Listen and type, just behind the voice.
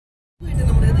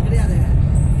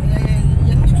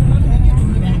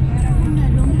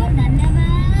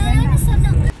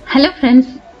Hello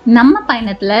friends, நம்ம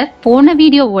பயணத்துல போன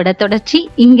வீடியோவோட தொடர்ச்சி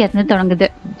இங்க இருந்து தொடங்குது.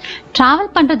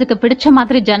 டிராவல் பண்றதுக்கு பிடிச்ச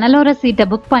மாதிரி ஜன்னலோர சீட்டை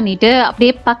புக் பண்ணிட்டு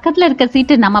அப்படியே பக்கத்துல இருக்க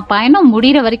சீட்டு நம்ம பயணம்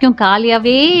முடிகிற வரைக்கும்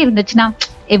காலியாவே இருந்துச்சுன்னா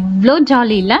எவ்வளோ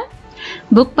ஜாலி இல்ல?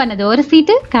 புக் பண்ணது ஒரு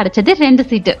சீட்டு, கிடைச்சது 2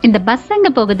 சீட்டு. இந்த பஸ்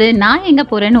எங்க போகுது, நான் எங்க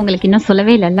போறேன்னு உங்களுக்கு இன்னும்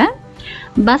சொல்லவே இல்லைல்ல.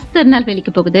 பஸ்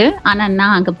திருநெல்வேலிக்கு போகுது, ஆனா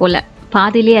நான் அங்க போல,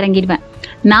 பாதியிலே இறங்கிடுவேன்.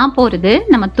 நான் போறது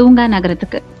நம்ம தூங்கா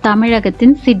நகரத்துக்கு,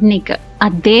 தமிழகத்தின் சிட்னிக்கு.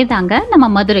 அதே தாங்க நம்ம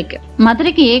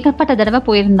மதுரைக்கு ஏகப்பட்ட தடவை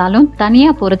போயிருந்தாலும்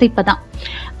தனியா போறது இப்பதான்.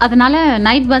 அதனால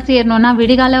நைட் பஸ் ஏறணும்னா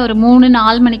விடிகால ஒரு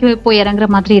 3-4 மணிக்கு போய் இறங்குற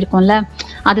மாதிரி இருக்கும்ல,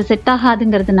 அது set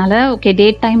ஆகாதுங்கிறதுனால okay day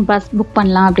time bus book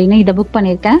பண்ணலாம் அப்படின்னு இதை புக்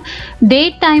பண்ணியிருக்கேன். டே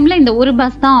டைம்ல இந்த ஒரு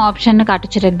பஸ் தான் ஆப்ஷன்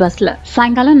காட்டுச்சு ரெட் பஸ்ல.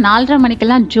 சாயங்காலம் 4:30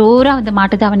 மணிக்கெல்லாம் ஜோரா வந்து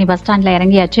மாட்டுத்தாவணி பஸ் ஸ்டாண்ட்ல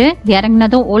இறங்கியாச்சு.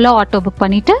 இறங்கினதும் ஓலா ஆட்டோ புக்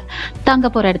பண்ணிட்டு தங்க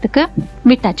போற இடத்துக்கு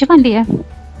விட்டாச்சு வண்டிய.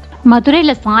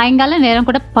 மதுரையில சாயங்கால நேரம்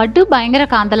கூட படு பயங்கர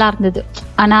காந்தலா இருந்தது.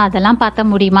 ஆனா அதெல்லாம் பார்த்த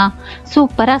முடியுமா?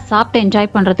 சூப்பரா சாப்பிட்டு என்ஜாய்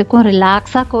பண்றதுக்கும்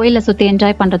ரிலாக்ஸா கோயில சுத்தி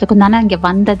என்ஜாய் பண்றதுக்கும் தானே இங்க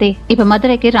வந்ததே. இப்ப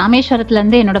மதுரைக்கு ராமேஸ்வரத்துல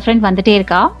இருந்து என்னோட ஃப்ரெண்ட் வந்துட்டே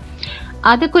இருக்கா.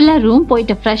 அதுக்குள்ள ரூம்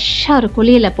போயிட்டு ஃப்ரெஷ்ஷா ஒரு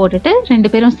குளியல போட்டுட்டு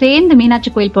 2 பேரும் சேர்ந்து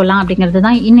மீனாட்சி கோயில் போகலாம் அப்படிங்கிறது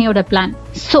தான் இன்னையோட பிளான்.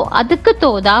 சோ அதுக்கு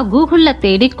தோதா கூகுள்ல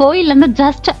தேடி கோயில்ல இருந்து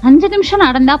ஜஸ்ட் 5 நிமிஷம்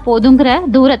நடந்தா போதுங்கிற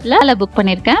தூரத்துல புக்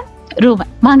பண்ணிருக்கேன் ரூம்.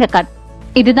 வாங்க காட்.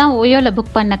 இதுதான் ஓயோல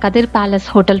புக் பண்ண கதிர் பேலஸ்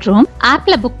ஹோட்டல் ரூம்.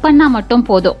 ஆப்ல புக் பண்ணா மட்டும்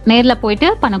போதும், நேர்ல போயிட்டு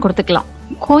பணம் கொடுத்துக்கலாம்.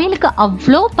 கோயிலுக்கு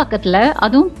அவ்வளோ பக்கத்துல,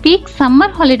 அதுவும் பீக்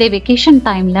சம்மர் ஹாலிடே வெக்கேஷன்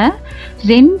டைம்ல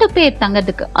 2 பேர்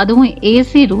தங்கறதுக்கு, அதுவும்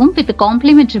ஏசி ரூம் வித்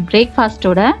காம்ப்ளிமெண்டரி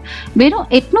பிரேக்ஃபாஸ்டோட வெறும்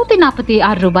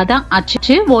 846 ரூபாய் தான்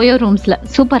ஆச்சு ஓயோ ரூம்ஸ்ல.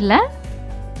 சூப்பர்ல.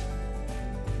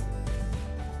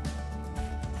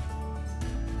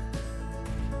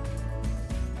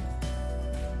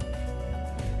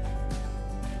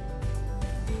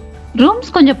 ரூம்ஸ்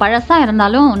கொஞ்சம் பழசா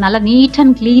இருந்தாலும் நல்லா நீட்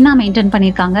அண்ட் கிளீனா மெயின்டைன்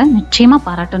பண்ணிருக்காங்க, நிச்சயமா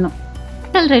பாராட்டணும்.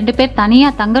 2 பேர் தனியா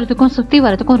தங்கறதுக்கும் சுத்தி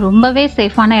வரதுக்கும் ரொம்பவே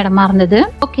சேஃபான இடமா இருந்தது.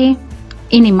 ஓகே,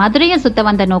 இனி மதுரையை சுத்த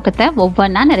வந்த நோக்கத்தை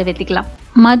ஒவ்வொன்னா நிறைவேற்றிக்கலாம்.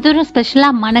 மதுரை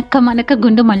ஸ்பெஷலா மணக்க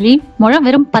குண்டு மல்லி முழம்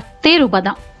வெறும் 10 ரூபாய்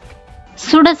தான்.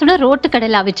 சுட சுட ரோட்டு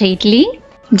கடையில் அவிச்ச இட்லி,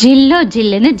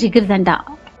 ஜில்லுன்னு ஜிகிர்தண்டா.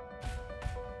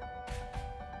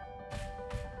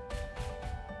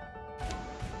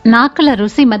 நாக்குல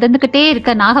ருசி மதந்துகிட்டே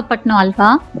இருக்க நாகப்பட்டினம் அல்வா,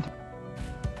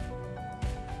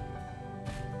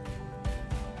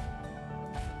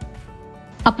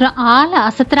 அப்புறம் ஆள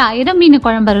அசத்துற ஐரம் மீன்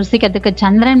குழம்பு ருசிக்கிறதுக்கு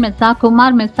சந்திரன் மெஸ்ஸா,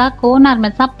 குமார் மெஸ்ஸா, கோனார்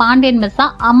மெஸ்ஸா, பாண்டியன் மெஸ்ஸா,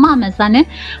 அம்மா மெஸ்ஸான்னு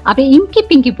அப்படியே இங்கி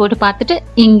பிங்கி போட்டு பார்த்துட்டு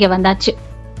இங்க வந்தாச்சு.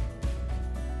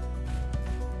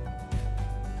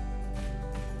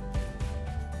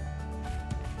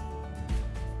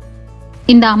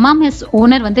 இந்த அம்மா மெஸ்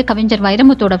ஓனர் வந்து கவிஞர்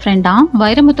வைரமுத்தோட ஃப்ரெண்டா.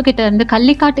 வைரமுத்து கிட்ட இருந்து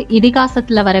கள்ளிக்காட்டு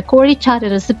இதிகாசத்துல வர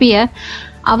கோழிச்சாறு ரெசிபிய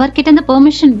அவர்கிட்ட இருந்து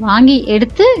பெர்மிஷன் வாங்கி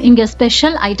எடுத்து இங்க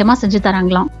ஸ்பெஷல் ஐட்டமா செஞ்சு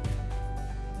தராங்களாம்.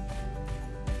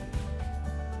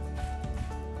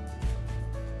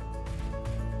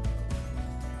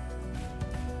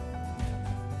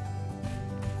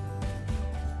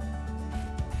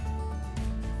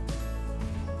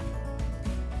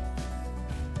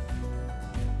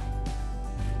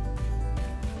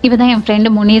 இவதான் என் ஃப்ரெண்டு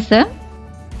முனீஸ்.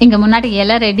 இங்க முன்னாடி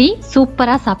இலை ரெடி,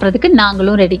 சூப்பரா சாப்பிட்றதுக்கு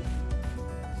நாங்களும் ரெடி.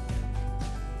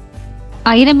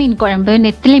 ஐர மீன் குழம்பு,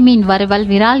 நெத்திலி மீன் வறுவல்,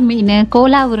 விரால் மீன்,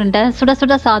 கோலா உருண்டை, சுட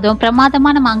சுட சாதம்,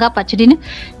 பிரமாதமான மாங்காய் பச்சடின்னு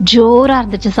ஜோரா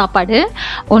இருந்துச்சு சாப்பாடு.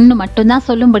 ஒண்ணு மட்டும்தான்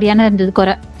சொல்லும்படியான இருந்தது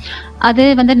குறை. அது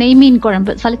வந்து நெய் மீன்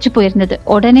குழம்பு சலிச்சு போயிருந்தது.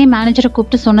 உடனே மேனேஜரை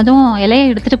கூப்பிட்டு சொன்னதும் இலையை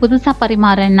எடுத்துட்டு புதுசா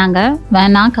பரிமாறேன்னாங்க.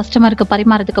 வேணாம், கஸ்டமருக்கு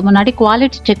பரிமாறதுக்கு முன்னாடி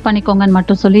குவாலிட்டி செக் பண்ணிக்கோங்கன்னு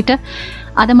மட்டும் சொல்லிட்டு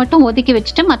அதை மட்டும் ஒதுக்கி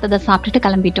வச்சுட்டு மற்றதை சாப்பிட்டுட்டு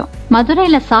கிளம்பிட்டோம்.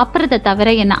 மதுரையில சாப்பிட்றத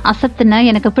தவிர என்ன அசத்துன்னு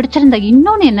எனக்கு பிடிச்சிருந்த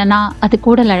இன்னொன்னு என்னன்னா, அது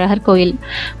கூடல் அழகர் கோயில்.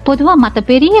 பொதுவா மற்ற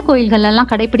பெரிய கோயில்கள்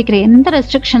எல்லாம் கடைபிடிக்கிற எந்த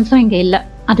ரெஸ்ட்ரிக்ஷன்ஸும் இங்க இல்லை,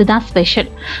 அதுதான் ஸ்பெஷல்.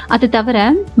 அது தவிர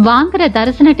வாங்குற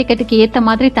தரிசன டிக்கெட்டுக்கு ஏத்த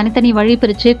மாதிரி தனித்தனி வழி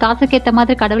பிரிச்சு காசுக்கு ஏத்த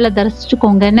மாதிரி கடவுளை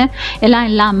தரிசிச்சுக்கோங்கன்னு எல்லாம்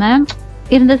இல்லாம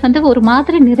இருந்தது வந்து ஒரு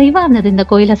மாதிரி நிறைவா இருந்தது இந்த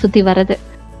கோயிலை சுத்தி வர்றது.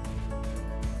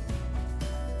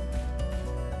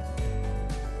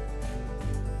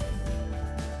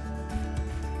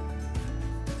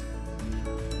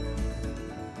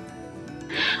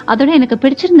 அதோட எனக்கு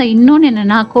பிடிச்சிருந்த இன்னொன்னு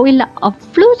என்னன்னா, கோயில்ல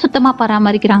அவ்வளோ சுத்தமா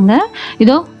பராமரிக்கிறாங்க.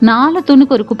 இதோ 4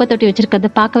 தூணுக்கு ஒரு குப்பை தொட்டி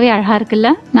வச்சிருக்கிறது பார்க்கவே அழகா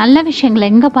இருக்குல்ல. நல்ல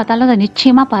விஷயங்களை எங்க பார்த்தாலும் அதை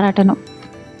நிச்சயமா பாராட்டணும்.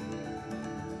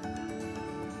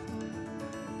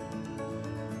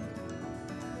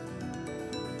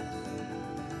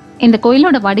 இந்த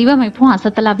கோயிலோட வடிவமைப்பும்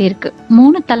அசத்தலாவே இருக்கு.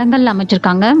 3 தலங்கள்ல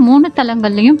அமைச்சிருக்காங்க. 3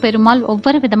 தலங்கள்லயும் பெருமாள்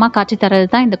ஒவ்வொரு விதமா காட்சி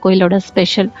தரதுதான் இந்த கோயிலோட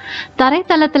ஸ்பெஷல். தரை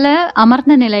தளத்துல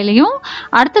அமர்ந்த நிலையிலையும்,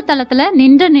 அடுத்த தளத்துல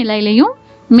நின்ற நிலையிலையும்,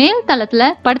 மேல்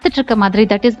தளத்துல படுத்துட்டு இருக்க மாதிரி,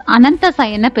 தட் இஸ் அனந்த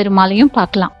சயன பெருமாளையும்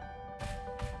பார்க்கலாம்.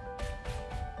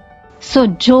 ஸோ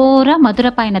ஜோரா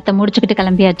மதுரை பயணத்தை முடிச்சுக்கிட்டு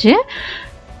கிளம்பியாச்சு.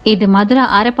 இது மதுரை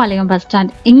ஆரப்பாளையம் பஸ்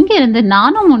ஸ்டாண்ட். இங்க இருந்து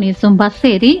நானும் முனிசும் பஸ்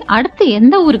ஏறி அடுத்து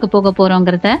எந்த ஊருக்கு போக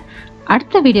போறோங்கிறத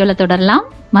அடுத்த வீடியோல தொடரலாம்.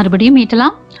 மறுபடியும்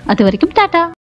மீட்டலாம். அது வரைக்கும் டாடா.